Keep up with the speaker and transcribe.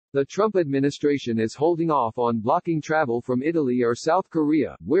The Trump administration is holding off on blocking travel from Italy or South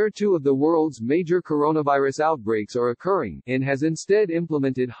Korea, where two of the world's major coronavirus outbreaks are occurring, and has instead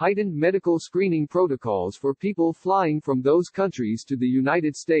implemented heightened medical screening protocols for people flying from those countries to the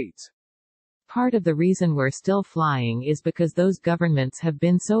United States. Part of the reason we're still flying is because those governments have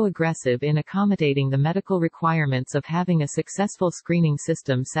been so aggressive in accommodating the medical requirements of having a successful screening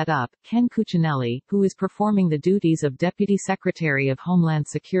system set up, Ken Cuccinelli, who is performing the duties of Deputy Secretary of Homeland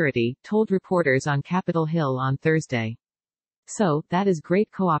Security, told reporters on Capitol Hill on Thursday. So, that is great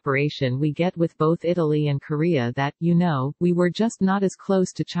cooperation we get with both Italy and Korea that, we were just not as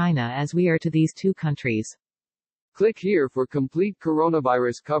close to China as we are to these two countries. Click here for complete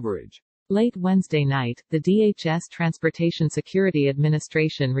coronavirus coverage. Late Wednesday night, the DHS Transportation Security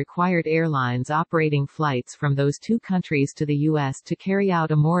Administration required airlines operating flights from those two countries to the U.S. to carry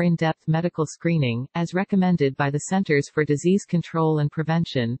out a more in-depth medical screening, as recommended by the Centers for Disease Control and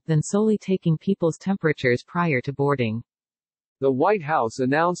Prevention, than solely taking people's temperatures prior to boarding. The White House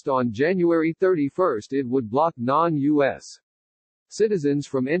announced on January 31 it would block non-U.S. citizens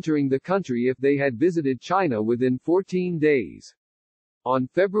from entering the country if they had visited China within 14 days. On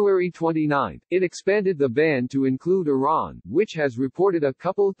February 29, it expanded the ban to include Iran, which has reported a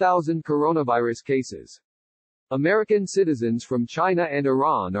couple thousand coronavirus cases. American citizens from China and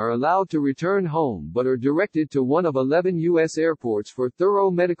Iran are allowed to return home but are directed to one of 11 U.S. airports for thorough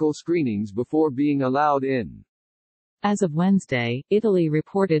medical screenings before being allowed in. As of Wednesday, Italy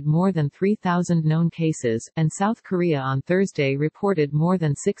reported more than 3,000 known cases, and South Korea on Thursday reported more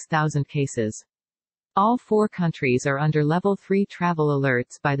than 6,000 cases. All four countries are under Level 3 travel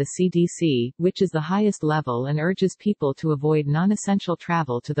alerts by the CDC, which is the highest level and urges people to avoid non-essential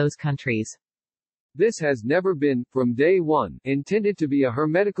travel to those countries. This has never been, from day one, intended to be a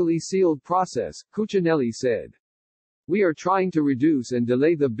hermetically sealed process, Cuccinelli said. We are trying to reduce and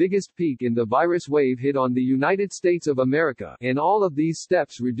delay the biggest peak in the virus wave hit on the United States of America, and all of these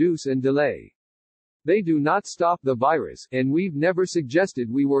steps reduce and delay. They do not stop the virus, and we've never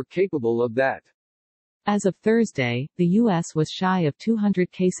suggested we were capable of that. As of Thursday, the U.S. was shy of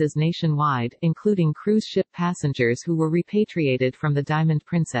 200 cases nationwide, including cruise ship passengers who were repatriated from the Diamond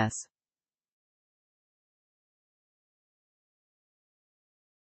Princess.